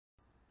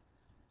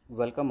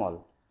Welcome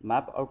all.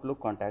 Map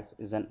Outlook Contacts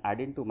is an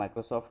add-in to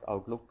Microsoft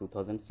Outlook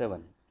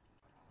 2007.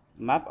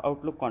 Map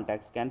Outlook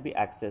Contacts can be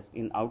accessed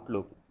in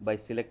Outlook by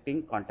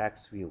selecting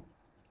Contacts view.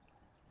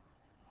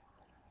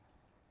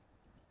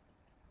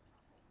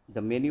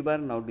 The menu bar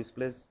now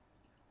displays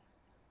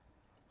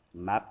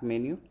Map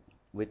menu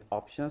with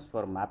options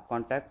for Map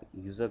Contact,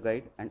 User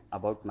Guide and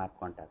About Map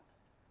Contact.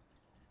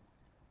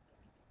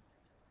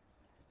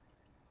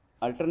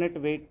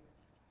 Alternate way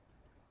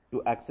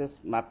to access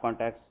Map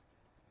Contacts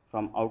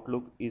from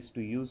Outlook is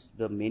to use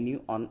the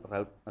menu on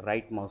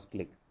right mouse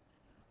click.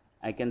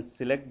 I can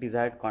select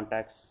desired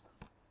contacts,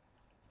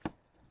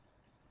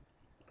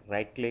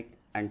 right click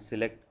and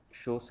select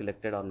Show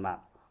Selected on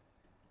Map.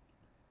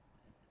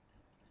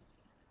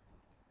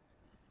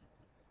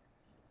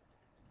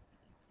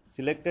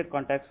 Selected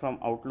contacts from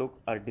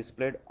Outlook are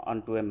displayed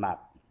onto a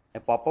map. A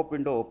pop-up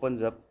window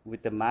opens up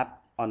with a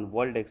map on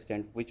world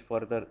extent which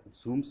further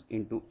zooms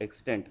into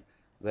extent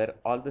where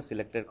all the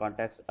selected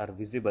contacts are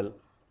visible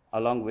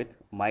along with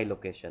My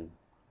Location.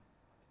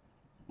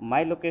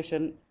 My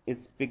Location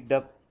is picked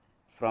up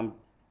from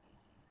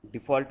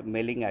default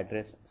mailing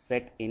address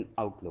set in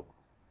Outlook.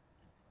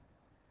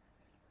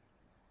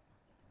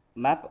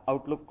 Map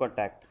Outlook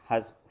Contact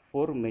has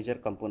four major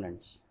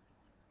components.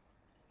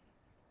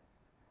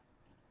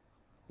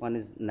 One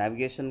is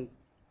navigation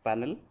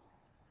panel.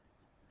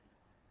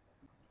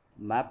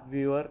 Map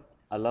viewer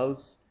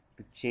allows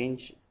to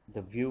change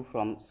the view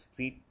from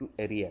street to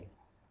aerial.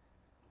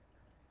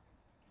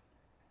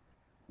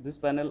 This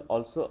panel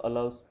also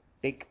allows to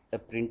take a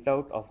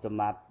printout of the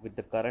map with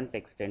the current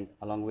extent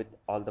along with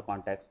all the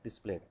contacts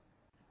displayed.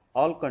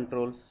 All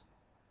controls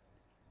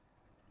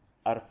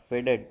are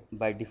faded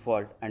by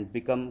default and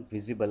become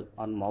visible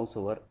on mouse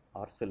over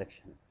or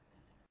selection.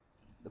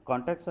 The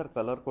contacts are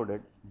color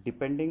coded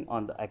depending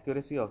on the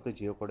accuracy of the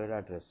geocoded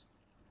address.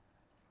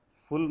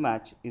 Full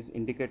match is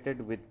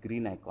indicated with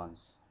green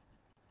icons.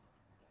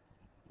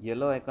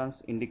 Yellow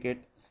icons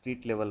indicate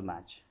street level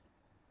match.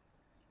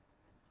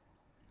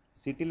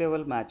 City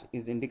level match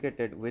is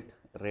indicated with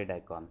red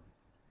icon.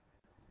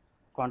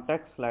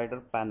 Contact slider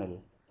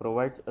panel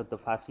provides the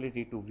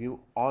facility to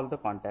view all the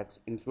contacts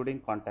including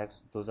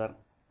contacts those are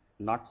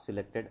not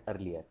selected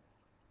earlier.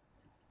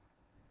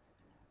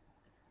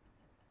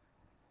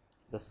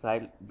 The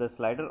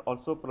slider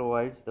also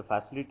provides the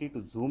facility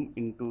to zoom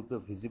into the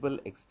visible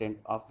extent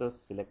of the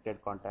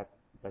selected contact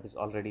that is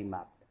already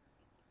mapped.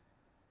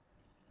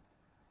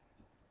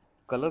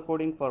 Color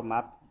coding for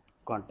map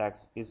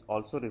contacts is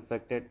also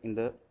reflected in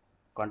the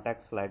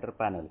contact slider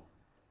panel.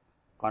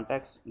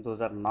 Contacts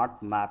those are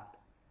not mapped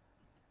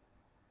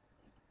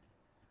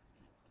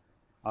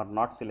or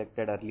not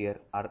selected earlier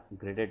are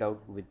graded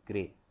out with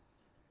gray.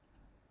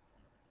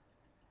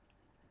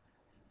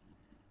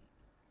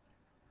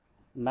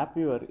 Map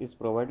viewer is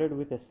provided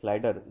with a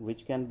slider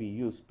which can be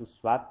used to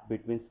swap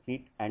between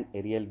street and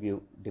aerial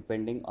view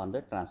depending on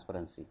the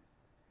transparency.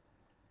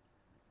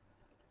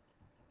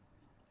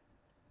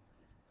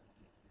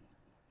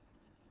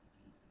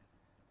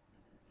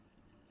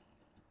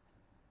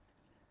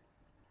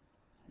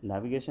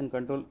 Navigation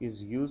control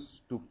is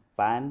used to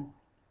pan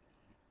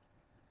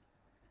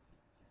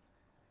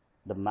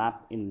the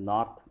map in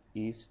north,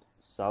 east,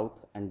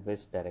 south and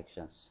west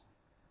directions.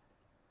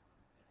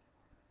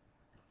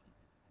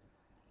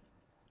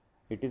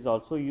 It is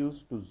also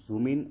used to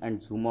zoom in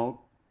and zoom out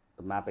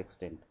the map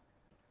extent.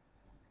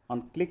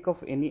 On click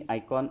of any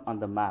icon on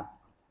the map,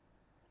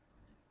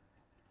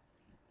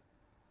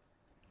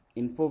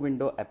 info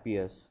window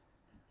appears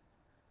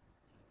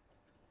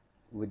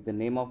with the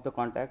name of the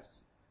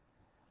contacts,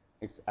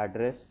 its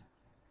address.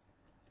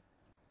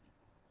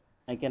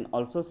 I can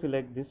also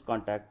select this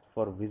contact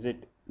for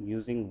visit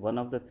using one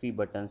of the three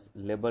buttons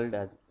labeled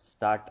as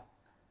Start,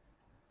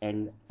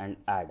 End and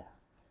Add.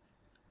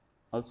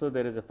 Also,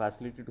 there is a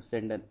facility to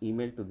send an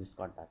email to this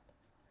contact.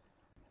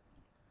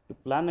 To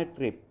plan a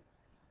trip,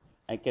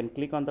 I can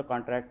click on the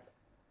contact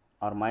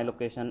or My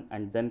Location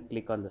and then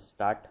click on the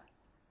Start.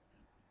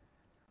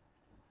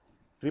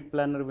 Trip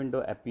Planner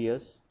window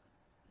appears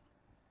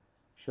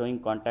showing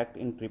contact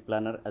in Trip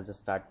Planner as a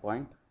start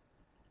point.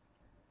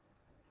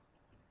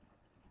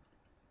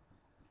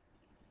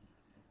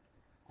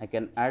 I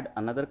can add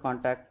another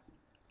contact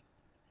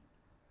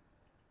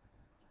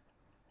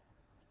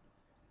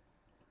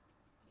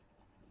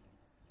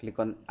click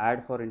on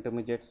Add for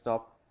intermediate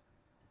stop.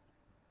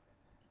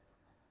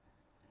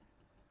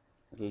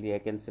 Really, I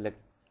can select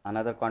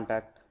another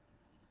contact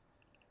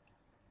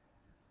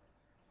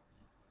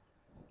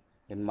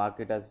and mark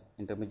it as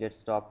intermediate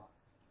stop.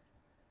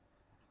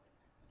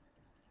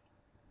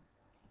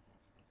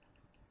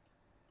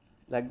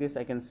 Like this,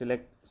 I can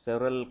select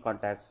several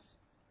contacts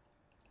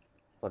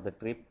for the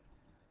trip.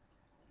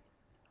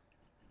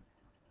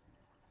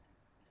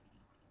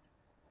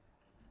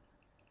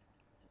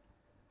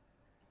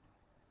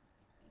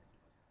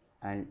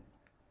 And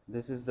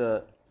this is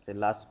the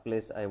last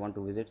place I want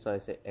to visit, so I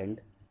say End.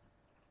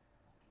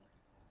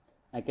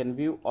 I can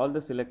view all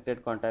the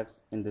selected contacts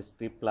in this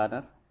trip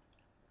planner.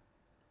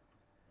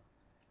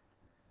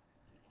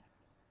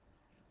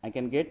 I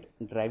can get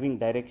driving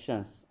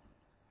directions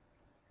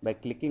by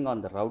clicking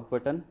on the route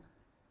button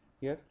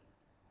here.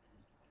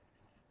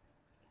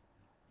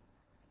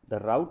 The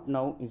route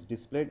now is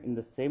displayed in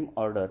the same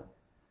order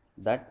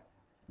that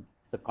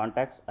the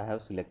contacts I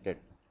have selected.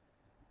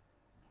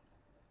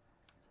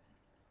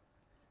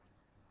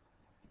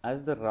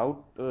 As the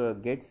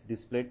route gets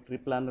displayed,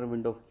 trip planner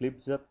window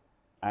flips up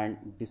and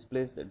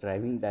displays the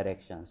driving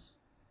directions.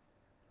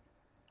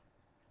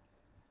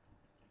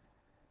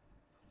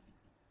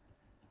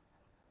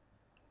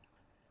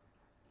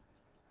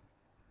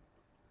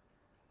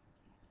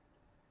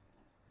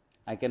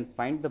 I can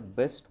find the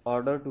best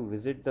order to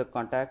visit the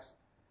contacts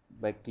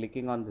by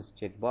clicking on this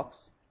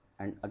checkbox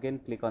and again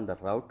click on the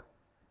route.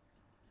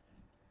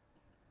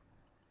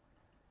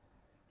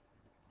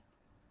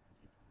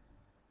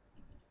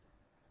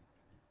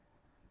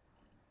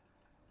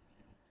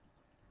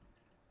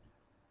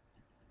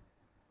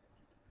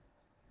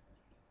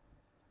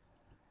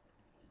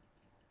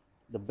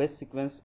 The best sequence